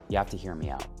you have to hear me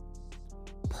out.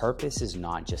 Purpose is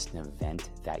not just an event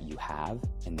that you have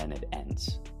and then it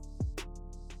ends.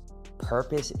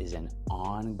 Purpose is an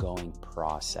ongoing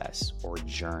process or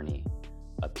journey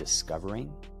of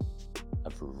discovering,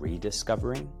 of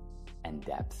rediscovering, and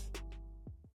depth.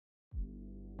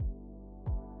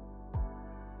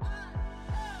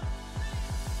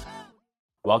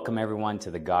 Welcome everyone to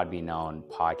the God Be Known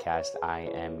podcast. I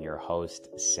am your host,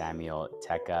 Samuel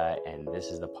Teka, and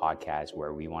this is the podcast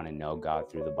where we want to know God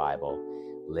through the Bible,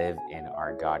 live in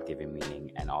our God-given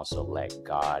meaning, and also let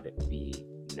God be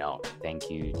known.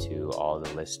 Thank you to all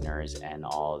the listeners and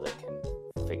all the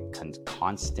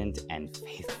constant and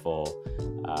faithful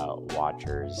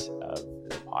watchers of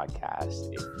the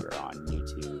podcast. If you're on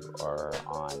YouTube or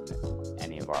on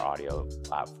any of our audio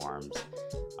platforms,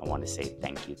 I want to say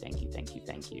thank you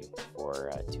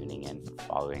for tuning in, for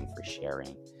following, for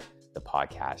sharing the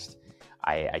podcast.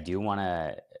 I do want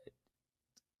to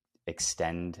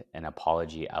extend an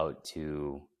apology out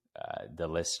to the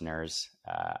listeners.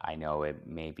 I know it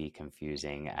may be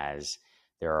confusing as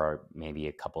there are maybe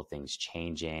a couple things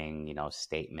changing,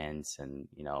 statements and,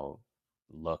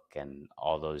 look and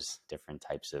all those different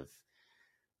types of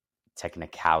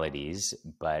technicalities,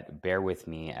 but bear with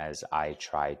me as I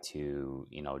try to,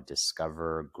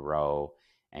 discover, grow,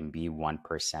 and be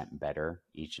 1% better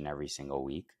each and every single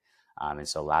week. And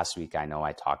so last week, I know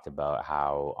I talked about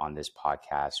how on this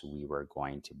podcast, we were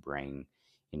going to bring,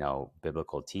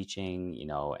 biblical teaching,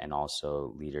 and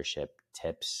also leadership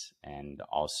tips, and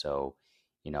also,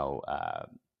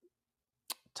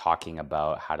 talking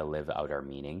about how to live out our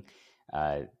meaning.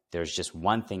 There's just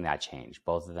one thing that changed.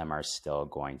 Both of them are still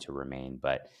going to remain,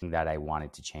 but that I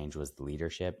wanted to change was the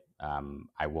leadership.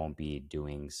 I won't be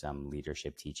doing some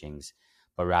leadership teachings,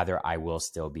 but rather I will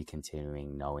still be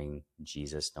continuing knowing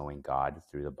Jesus, knowing God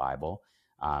through the Bible,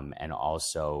 and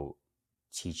also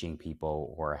teaching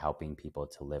people or helping people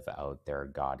to live out their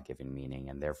God-given meaning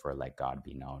and therefore let God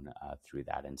be known through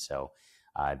that. And so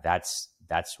that's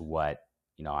what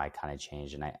I kind of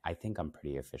changed, and I think I'm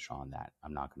pretty official on that.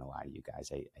 I'm not going to lie to you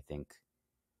guys. I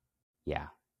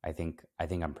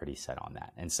think I'm pretty set on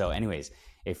that. And so anyways,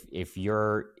 if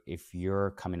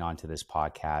you're coming onto this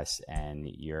podcast and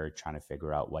you're trying to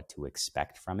figure out what to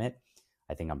expect from it,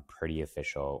 I think I'm pretty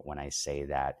official when I say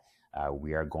that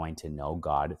we are going to know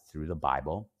God through the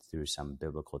Bible, through some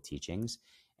biblical teachings,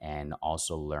 and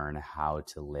also learn how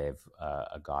to live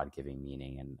a God-given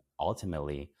meaning. And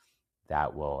ultimately,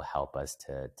 that will help us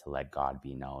to let God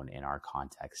be known in our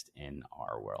context, in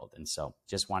our world. And so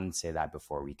just wanted to say that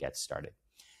before we get started.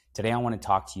 Today, I want to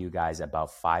talk to you guys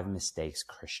about 5 mistakes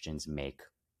Christians make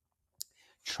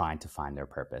trying to find their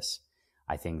purpose.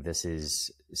 I think this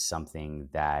is something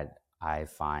that I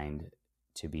find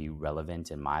to be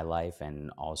relevant in my life and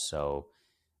also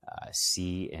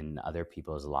see in other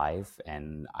people's life.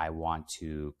 And I want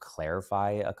to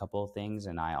clarify a couple of things,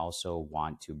 and I also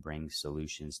want to bring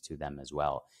solutions to them as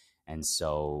well. And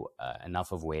so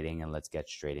enough of waiting, and let's get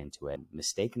straight into it.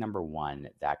 Mistake number 1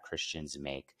 that Christians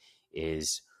make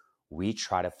is we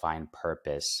try to find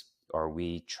purpose, or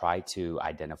we try to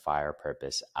identify our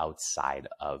purpose outside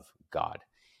of God.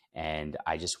 And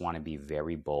I just want to be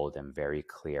very bold and very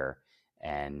clear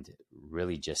and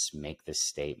really just make this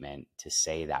statement to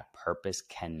say that purpose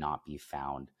cannot be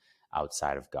found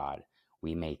outside of God.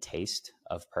 We may taste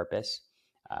of purpose.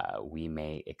 We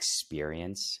may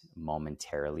experience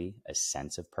momentarily a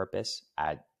sense of purpose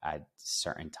at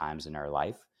certain times in our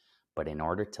life. But in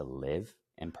order to live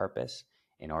in purpose,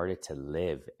 in order to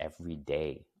live every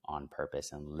day on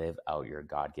purpose and live out your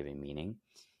God-given meaning,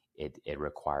 it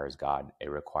requires God.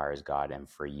 It requires God, and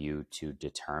for you to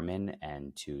determine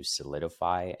and to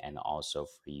solidify, and also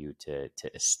for you to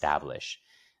establish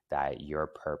that your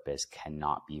purpose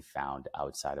cannot be found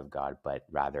outside of God, but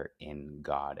rather in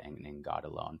God and in God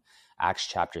alone. Acts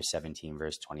chapter 17,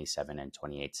 verse 27 and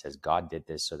 28 says, God did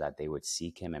this so that they would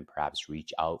seek him and perhaps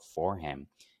reach out for him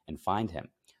and find him,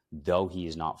 though he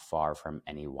is not far from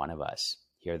any one of us.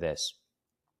 Hear this,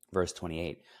 verse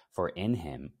 28, for in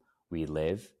him we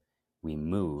live, we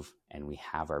move, and we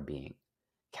have our being.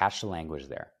 Catch the language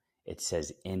there. It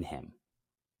says in him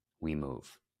we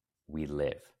move, we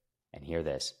live, and hear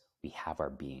this, we have our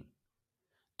being.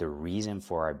 The reason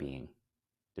for our being,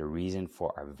 the reason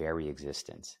for our very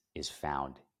existence is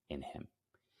found in him.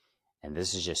 And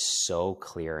this is just so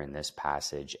clear in this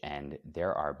passage. And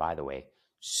there are, by the way,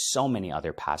 so many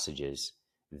other passages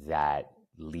that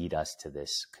lead us to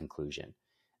this conclusion,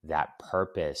 that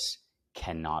purpose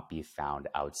cannot be found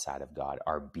outside of God.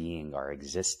 Our being, our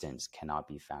existence cannot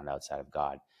be found outside of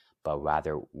God, but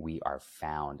rather we are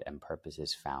found, and purpose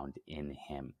is found in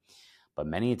him. But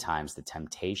many times the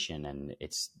temptation, and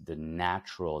it's the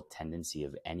natural tendency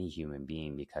of any human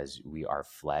being, because we are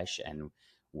flesh and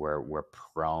we're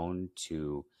prone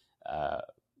to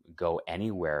go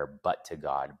anywhere but to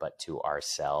God, but to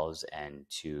ourselves and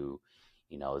to,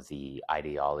 the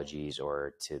ideologies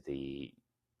or to the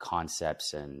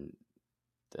concepts and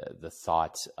the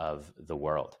thoughts of the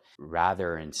world.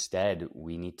 Rather, instead,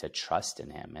 we need to trust in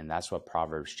him. And that's what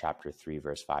Proverbs chapter 3,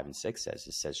 verse 5 and 6 says.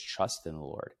 It says, trust in the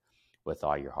Lord with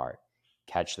all your heart.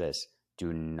 Catch this.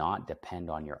 Do not depend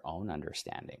on your own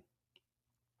understanding.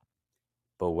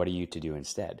 But what are you to do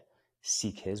instead?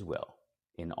 Seek his will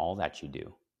in all that you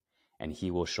do, and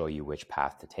he will show you which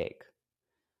path to take.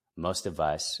 Most of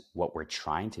us, what we're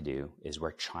trying to do is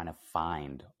we're trying to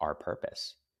find our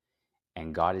purpose.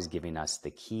 And God is giving us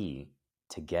the key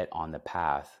to get on the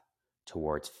path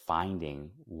towards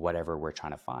finding whatever we're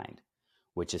trying to find,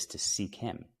 which is to seek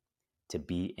him, to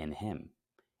be in him.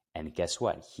 And guess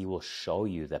what? He will show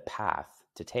you the path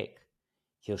to take.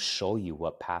 He'll show you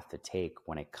what path to take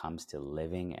when it comes to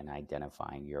living and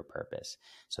identifying your purpose.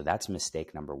 So that's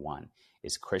mistake number one,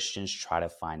 is Christians try to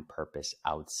find purpose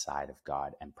outside of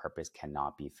God, and purpose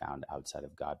cannot be found outside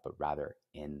of God, but rather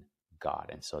in God.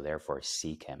 And so therefore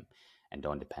seek him and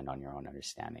don't depend on your own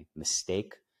understanding.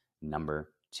 Mistake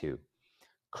number two,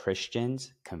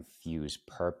 Christians confuse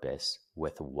purpose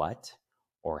with what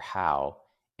or how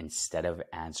instead of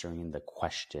answering the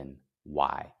question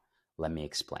why. Let me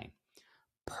explain.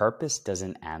 Purpose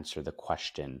doesn't answer the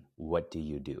question, what do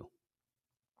you do?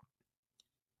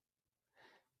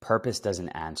 Purpose doesn't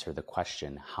answer the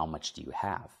question, how much do you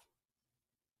have?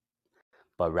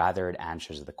 But rather it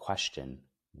answers the question,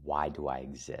 why do I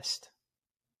exist?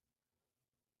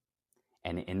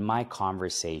 And in my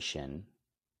conversation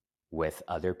with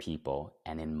other people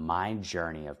and in my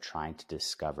journey of trying to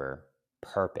discover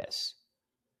purpose,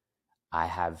 I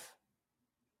have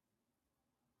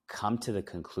come to the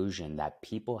conclusion that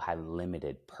people have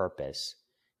limited purpose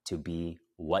to be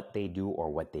what they do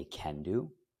or what they can do,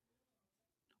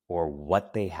 or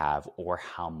what they have or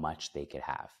how much they could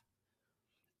have.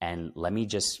 And let me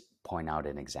just point out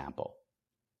an example.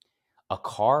 A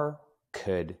car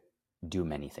could do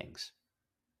many things.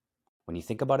 When you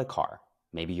think about a car,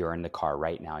 maybe you're in the car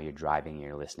right now, you're driving,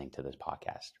 you're listening to this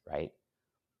podcast, right?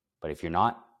 But if you're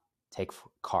not, take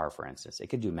car, for instance. It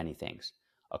could do many things.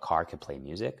 A car could play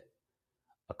music.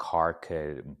 A car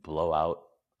could blow out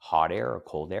hot air or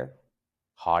cold air.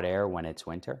 Hot air when it's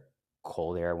winter,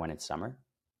 cold air when it's summer.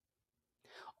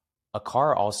 A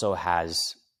car also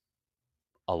has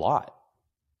a lot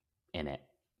in it.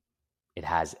 It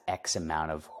has X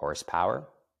amount of horsepower.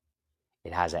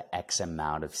 It has an X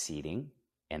amount of seating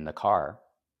in the car.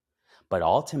 But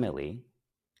ultimately,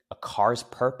 a car's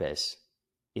purpose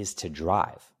is to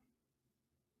drive.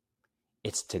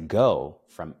 It's to go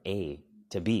from A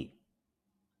to B.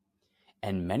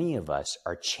 And many of us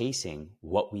are chasing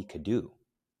what we could do,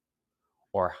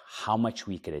 or how much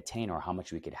we could attain, or how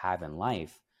much we could have in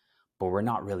life, but we're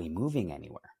not really moving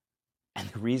anywhere. And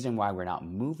the reason why we're not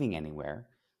moving anywhere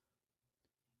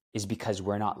is because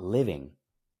we're not living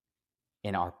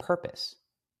in our purpose.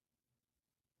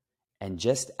 And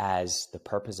just as the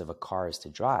purpose of a car is to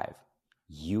drive,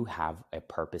 you have a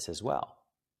purpose as well,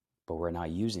 but we're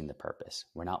not using the purpose.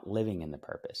 We're not living in the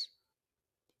purpose.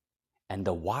 And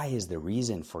the why is the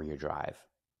reason for your drive.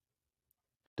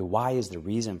 The why is the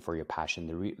reason for your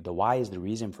passion. The why is the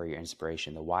reason for your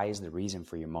inspiration. The why is the reason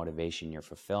for your motivation, your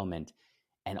fulfillment,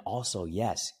 and also,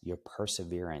 yes, your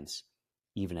perseverance,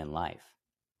 even in life.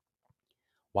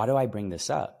 Why do I bring this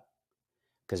up?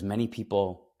 Because many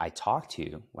people I talk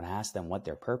to, when I ask them what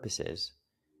their purpose is,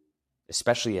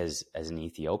 especially as an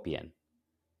Ethiopian,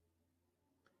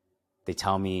 they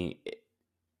tell me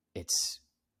it's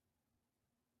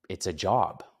a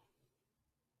job,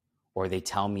 or they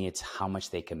tell me it's how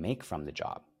much they can make from the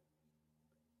job.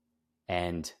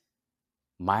 And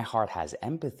my heart has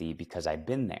empathy because I've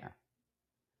been there.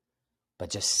 But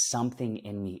just something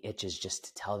in me itches just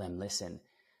to tell them, listen,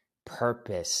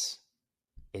 purpose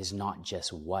is not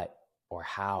just what or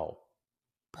how.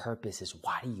 Purpose is,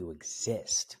 why do you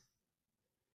exist?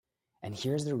 And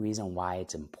here's the reason why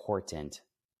it's important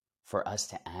for us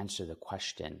to answer the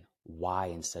question, why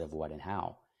instead of what and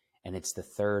how. And it's the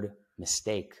third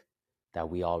mistake that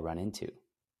we all run into.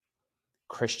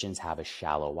 Christians have a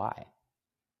shallow why.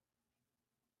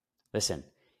 Listen,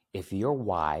 if your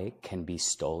why can be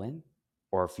stolen,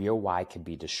 or if your why can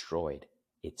be destroyed,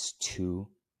 it's too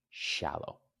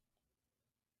shallow.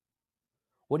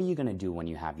 What are you going to do when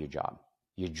you have your job,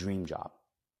 your dream job?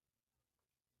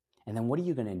 And then what are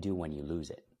you going to do when you lose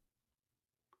it?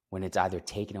 when it's either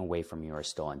taken away from you or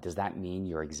stolen, does that mean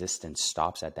your existence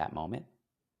stops at that moment?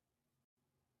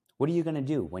 What are you going to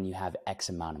do when you have X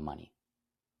amount of money?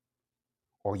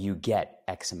 Or you get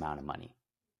X amount of money?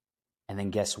 And then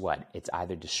guess what? It's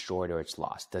either destroyed or it's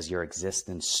lost. Does your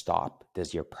existence stop?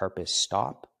 Does your purpose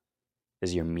stop?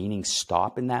 Does your meaning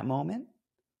stop in that moment?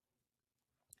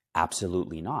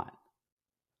 Absolutely not.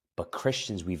 But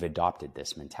Christians, we've adopted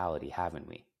this mentality, haven't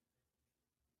we?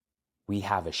 We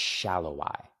have a shallow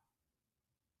why.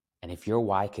 And if your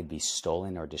why could be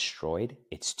stolen or destroyed,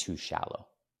 it's too shallow.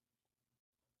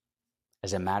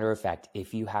 As a matter of fact,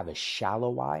 if you have a shallow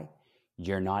why,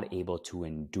 you're not able to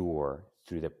endure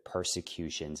through the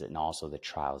persecutions and also the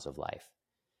trials of life.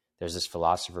 There's this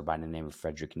philosopher by the name of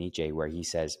Friedrich Nietzsche where he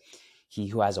says, he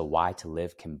who has a why to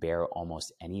live can bear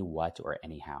almost any what or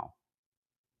any how.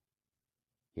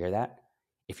 Hear that?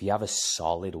 If you have a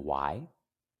solid why,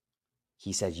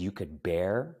 he says you could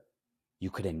bear, you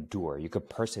could endure, you could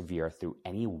persevere through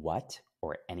any what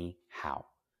or any how.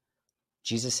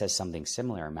 Jesus says something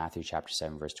similar in Matthew chapter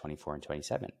 7, verse 24 and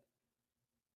 27.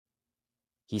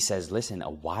 He says, listen, a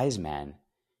wise man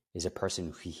is a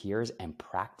person who hears and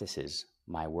practices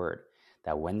my word,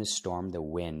 that when the storm, the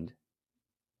wind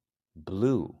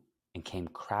blew and came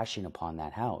crashing upon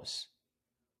that house,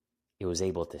 it was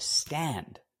able to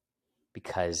stand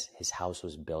because his house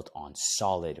was built on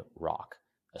solid rock,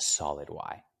 a solid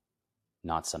why,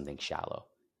 not something shallow.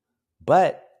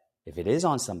 But if it is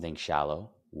on something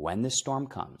shallow, when the storm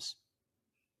comes,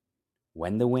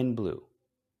 when the wind blew,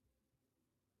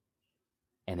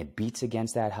 and it beats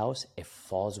against that house, it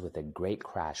falls with a great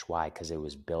crash. Why? Because it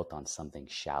was built on something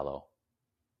shallow,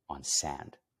 on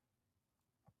sand.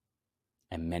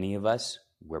 And many of us,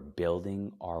 we're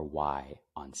building our why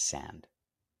on sand,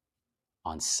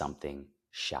 on something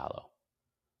shallow,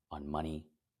 on money,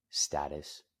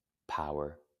 status,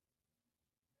 power,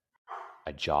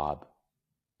 a job,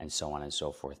 and so on and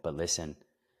so forth. But listen,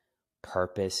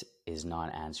 purpose is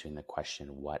not answering the question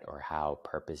what or how.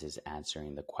 Purpose is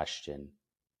answering the question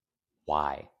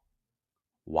why.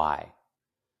 Why?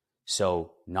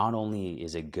 So not only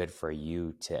is it good for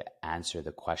you to answer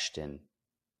the question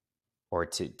or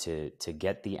to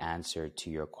get the answer to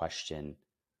your question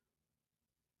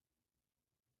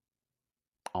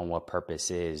on what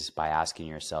purpose is by asking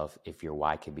yourself if your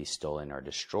why can be stolen or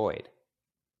destroyed.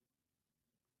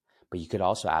 But you could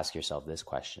also ask yourself this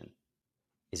question: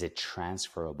 is it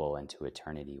transferable into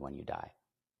eternity when you die?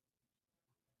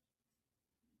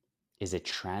 Is it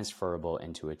transferable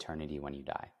into eternity when you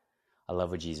die? I love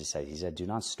what Jesus said. He said, do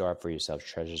not store up for yourselves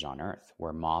treasures on earth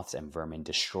where moths and vermin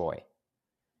destroy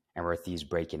and where thieves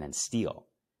break in and steal,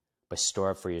 but store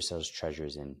up for yourselves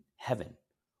treasures in heaven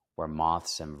where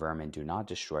moths and vermin do not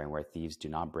destroy and where thieves do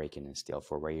not break in and steal.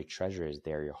 For where your treasure is,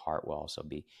 there your heart will also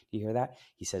be. Do you hear that?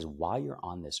 He says, while you're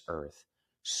on this earth,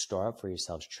 store up for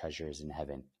yourselves treasures in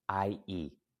heaven, i.e.,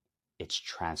 it's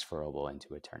transferable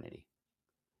into eternity.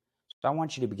 So I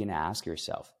want you to begin to ask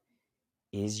yourself,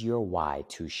 is your why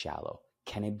too shallow?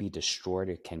 Can it be destroyed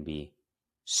or can be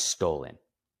stolen?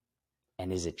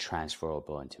 And is it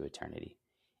transferable into eternity?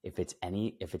 If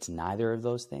it's neither of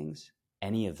those things,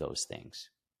 any of those things,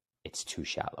 it's too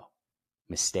shallow.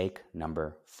 Mistake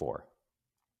number 4.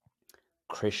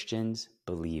 Christians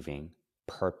believing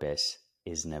purpose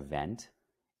is an event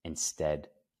instead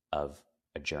of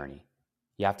a journey.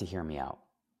 You have to hear me out.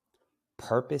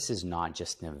 Purpose is not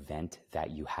just an event that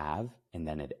you have and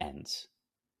then it ends.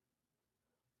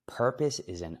 Purpose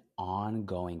is an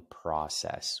ongoing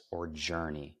process or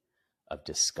journey of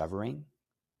discovering,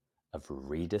 of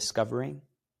rediscovering,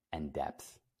 and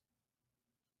depth.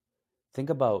 Think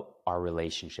about our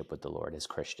relationship with the Lord as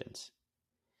Christians.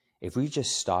 If we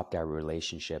just stopped our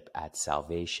relationship at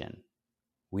salvation,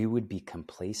 we would be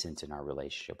complacent in our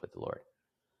relationship with the Lord.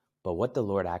 But what the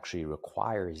Lord actually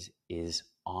requires is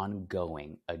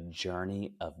ongoing, a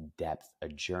journey of depth, a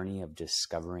journey of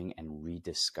discovering and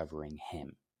rediscovering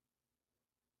Him.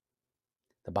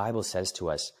 The Bible says to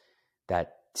us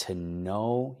that to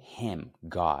know Him,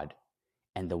 God,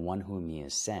 and the one whom He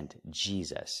has sent,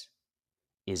 Jesus,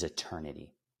 is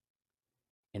eternity.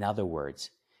 In other words,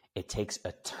 it takes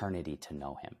eternity to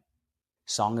know Him.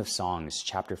 Song of Songs,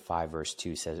 chapter 5, verse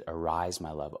 2 says, arise,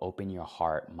 my love, open your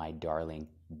heart, my darling,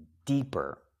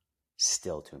 deeper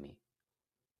still to me.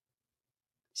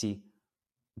 See,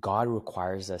 God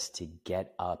requires us to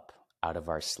get up out of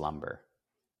our slumber,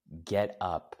 get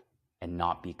up and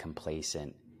not be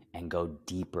complacent and go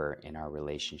deeper in our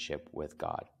relationship with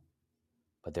God.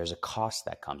 But there's a cost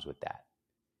that comes with that.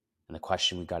 And the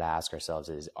question we've got to ask ourselves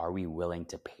is, are we willing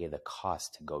to pay the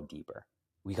cost to go deeper?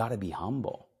 We got to be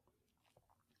humble.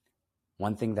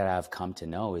 One thing that I've come to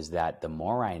know is that the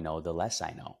more I know, the less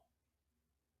I know.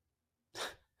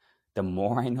 The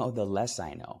more I know, the less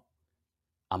I know.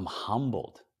 I'm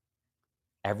humbled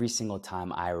every single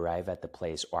time I arrive at the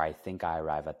place, or I think I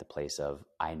arrive at the place of,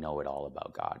 I know it all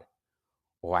about God,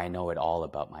 or I know it all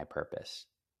about my purpose.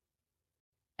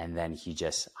 And then he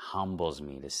just humbles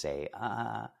me to say,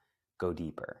 go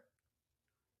deeper.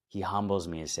 He humbles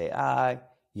me to say,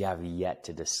 you have yet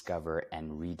to discover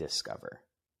and rediscover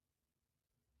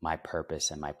my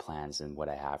purpose and my plans and what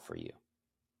I have for you.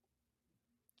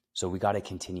 So we got to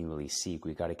continually seek,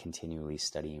 we got to continually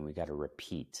study, and we got to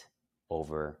repeat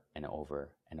over and over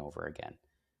and over again.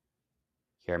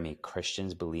 Hear me,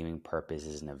 Christians believing purpose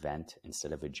is an event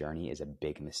instead of a journey is a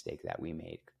big mistake that we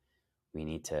made. We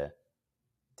need to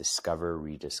discover,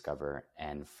 rediscover,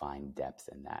 and find depth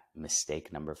in that.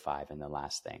 Mistake number 5, and the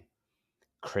last thing.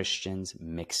 Christians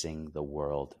mixing the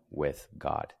world with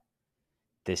God.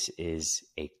 This is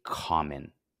a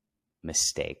common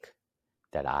mistake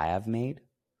that I have made,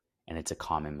 and it's a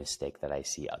common mistake that I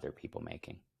see other people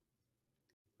making.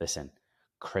 Listen,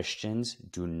 Christians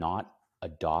do not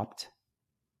adopt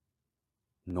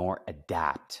nor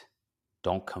adapt,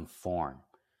 don't conform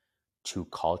to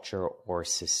culture or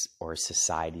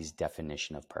society's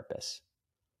definition of purpose.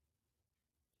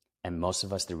 And most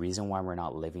of us, the reason why we're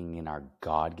not living in our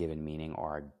God-given meaning or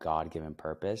our God-given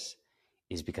purpose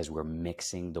is because we're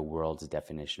mixing the world's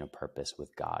definition of purpose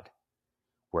with God.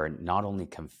 We're not only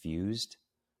confused,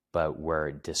 but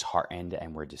we're disheartened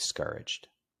and we're discouraged.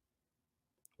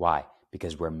 Why?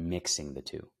 Because we're mixing the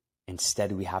two.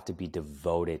 Instead, we have to be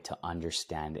devoted to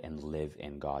understand and live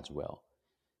in God's will.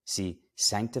 See,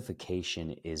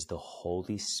 sanctification is the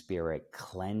Holy Spirit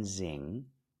cleansing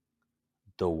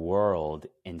the world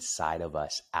inside of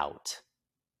us out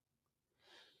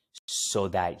so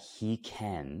that he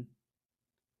can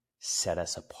set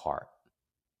us apart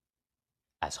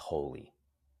as holy,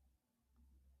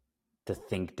 to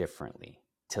think differently,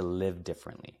 to live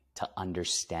differently, to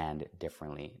understand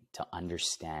differently, to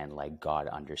understand like God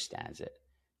understands it,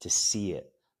 to see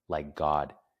it like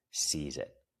God sees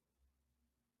it.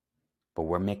 But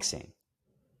we're mixing.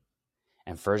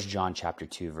 And 1 John chapter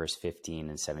 2, verse 15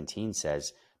 and 17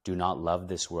 says, do not love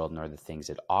this world nor the things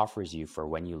it offers you, for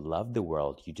when you love the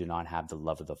world, you do not have the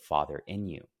love of the Father in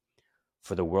you.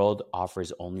 For the world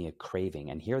offers only a craving.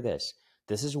 And hear this,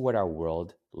 this is what our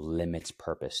world limits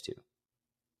purpose to.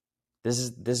 This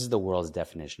is the world's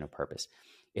definition of purpose.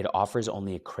 It offers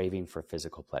only a craving for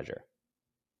physical pleasure.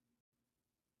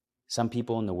 Some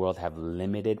people in the world have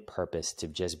limited purpose to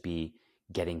just be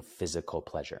getting physical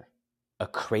pleasure, a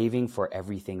craving for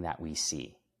everything that we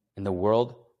see. In the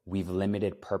world, we've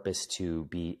limited purpose to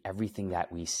be everything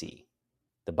that we see.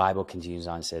 The Bible continues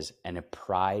on and says, and a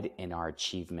pride in our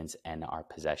achievements and our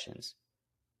possessions.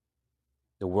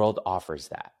 The world offers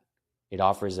that. It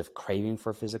offers a craving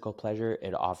for physical pleasure.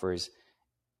 It offers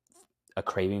a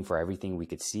craving for everything we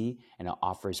could see, and it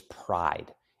offers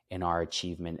pride in our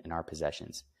achievement and our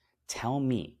possessions. Tell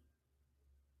me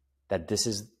that this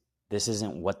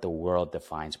isn't what the world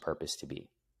defines purpose to be.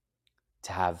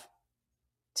 To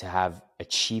have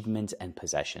achievements and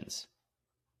possessions.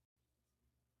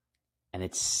 And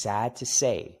it's sad to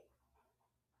say,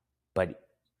 but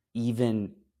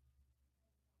even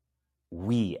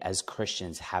we as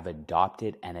Christians have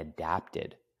adopted and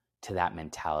adapted to that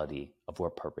mentality of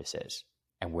what purpose is.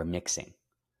 And we're mixing.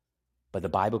 But the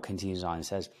Bible continues on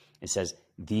and it says,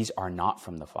 these are not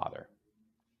from the Father,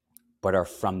 but are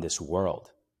from this world.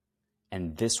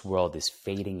 And this world is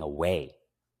fading away.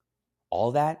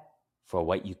 All that for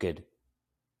what you could,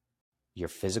 your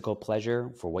physical pleasure,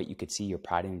 for what you could see, your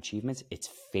pride and achievements, it's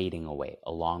fading away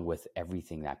along with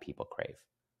everything that people crave.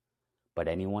 But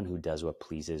anyone who does what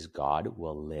pleases God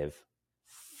will live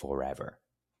forever.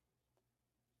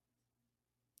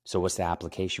 So what's the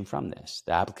application from this?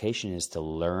 The application is to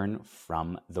learn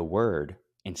from the Word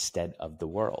instead of the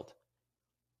world.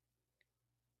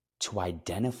 To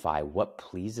identify what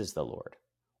pleases the Lord.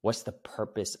 What's the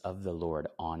purpose of the Lord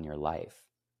on your life?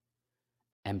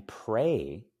 And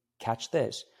pray, catch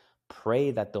this,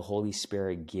 pray that the Holy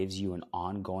Spirit gives you an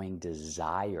ongoing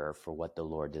desire for what the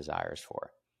Lord desires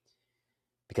for.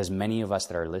 Because many of us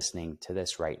that are listening to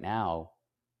this right now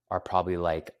are probably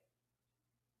like,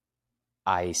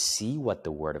 I see what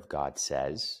the Word of God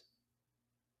says,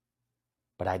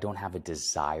 but I don't have a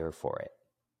desire for it.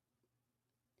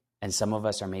 And some of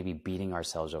us are maybe beating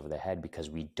ourselves over the head because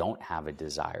we don't have a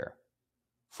desire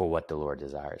for what the Lord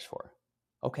desires for.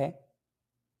 Okay,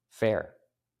 fair.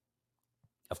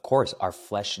 Of course, our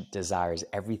flesh desires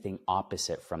everything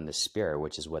opposite from the Spirit,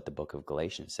 which is what the book of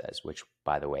Galatians says, which,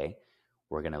 by the way,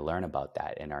 We're going to learn about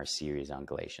that in our series on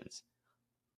Galatians.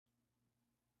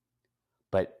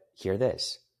 But hear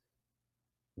this.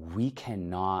 We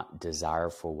cannot desire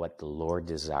for what the Lord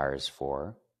desires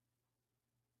for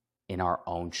in our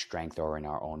own strength or in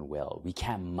our own will. We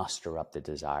can't muster up the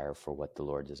desire for what the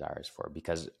Lord desires for,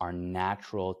 because our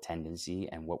natural tendency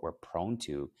and what we're prone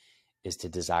to is to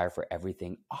desire for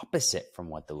everything opposite from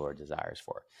what the Lord desires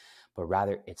for. But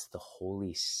rather, it's the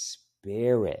Holy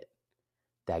Spirit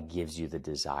that gives you the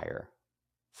desire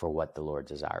for what the Lord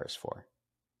desires for.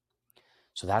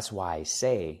 So that's why I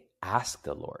say, ask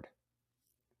the Lord.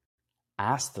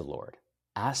 Ask the Lord.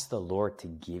 Ask the Lord to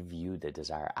give you the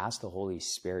desire. Ask the Holy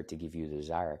Spirit to give you the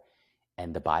desire.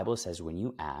 And the Bible says when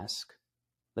you ask,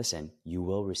 listen, you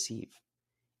will receive.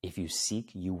 If you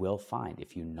seek, you will find.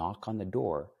 If you knock on the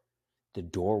door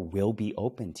will be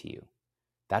open to you.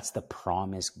 That's the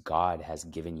promise God has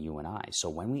given you and I. So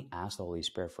when we ask the Holy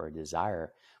Spirit for a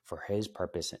desire, for his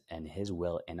purpose and his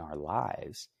will in our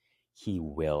lives, he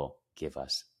will give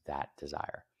us that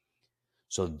desire.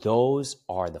 So those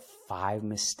are the 5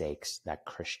 mistakes that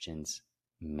Christians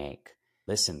make.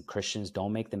 Listen, Christians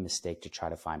don't make the mistake to try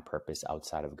to find purpose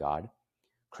outside of God.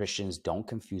 Christians don't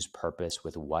confuse purpose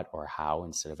with what or how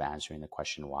instead of answering the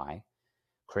question why.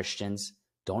 Christians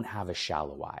don't have a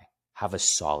shallow why, have a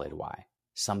solid why,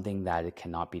 something that it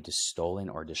cannot be stolen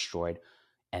or destroyed,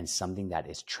 and something that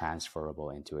is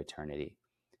transferable into eternity.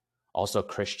 Also,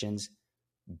 Christians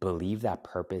believe that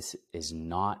purpose is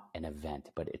not an event,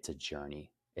 but it's a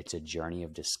journey. It's a journey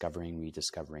of discovering,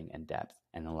 rediscovering, and depth.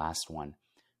 And the last one,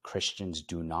 Christians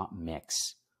do not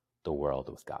mix the world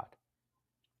with God.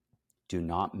 Do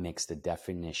not mix the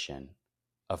definition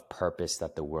of purpose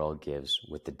that the world gives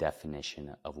with the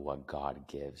definition of what God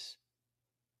gives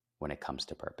when it comes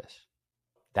to purpose.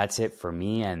 That's it for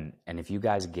me. And if you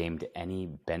guys gained any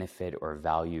benefit or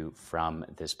value from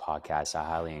this podcast, I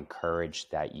highly encourage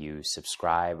that you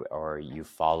subscribe or you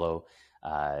follow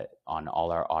on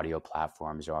all our audio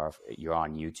platforms, or if you're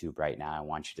on YouTube right now, I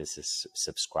want you to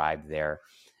subscribe there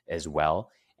as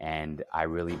well. And I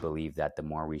really believe that the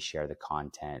more we share the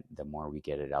content, the more we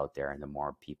get it out there and the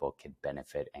more people can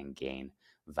benefit and gain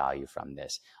value from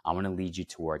this. I want to lead you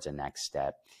towards a next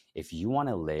step. If you want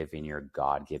to live in your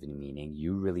God-given meaning,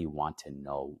 you really want to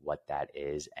know what that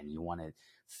is, and you want to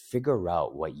figure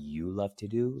out what you love to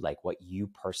do, like what you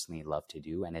personally love to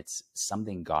do. And it's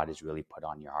something God has really put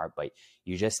on your heart, but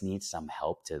you just need some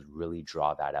help to really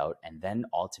draw that out. And then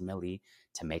ultimately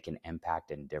to make an impact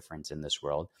and difference in this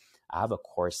world. I have a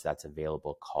course that's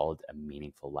available called A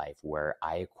Meaningful Life, where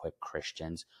I equip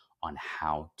Christians on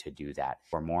how to do that.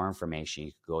 For more information,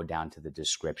 you can go down to the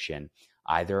description,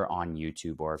 either on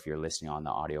YouTube, or if you're listening on the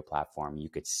audio platform, you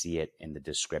could see it in the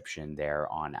description there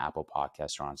on Apple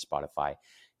Podcasts or on Spotify.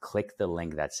 Click the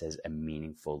link that says A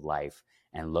Meaningful Life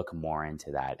and look more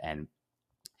into that. And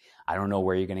I don't know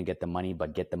where you're going to get the money,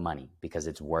 but get the money because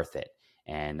it's worth it.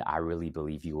 And I really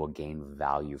believe you will gain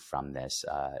value from this.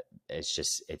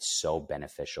 It's so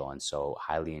beneficial, and so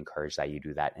highly encourage that you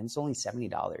do that. And it's only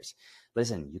 $70.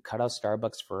 Listen, you cut out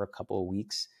Starbucks for a couple of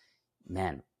weeks,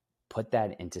 man, put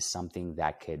that into something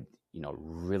that could,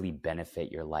 really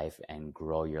benefit your life and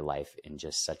grow your life in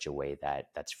just such a way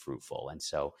that's fruitful. And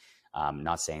so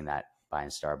not saying that buying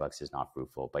Starbucks is not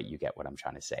fruitful, but you get what I'm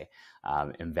trying to say.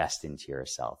 Invest into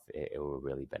yourself. It will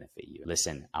really benefit you.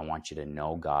 Listen, I want you to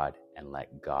know God and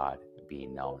let God be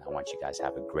known. I want you guys to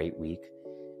have a great week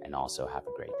and also have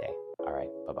a great day. All right.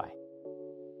 Bye-bye.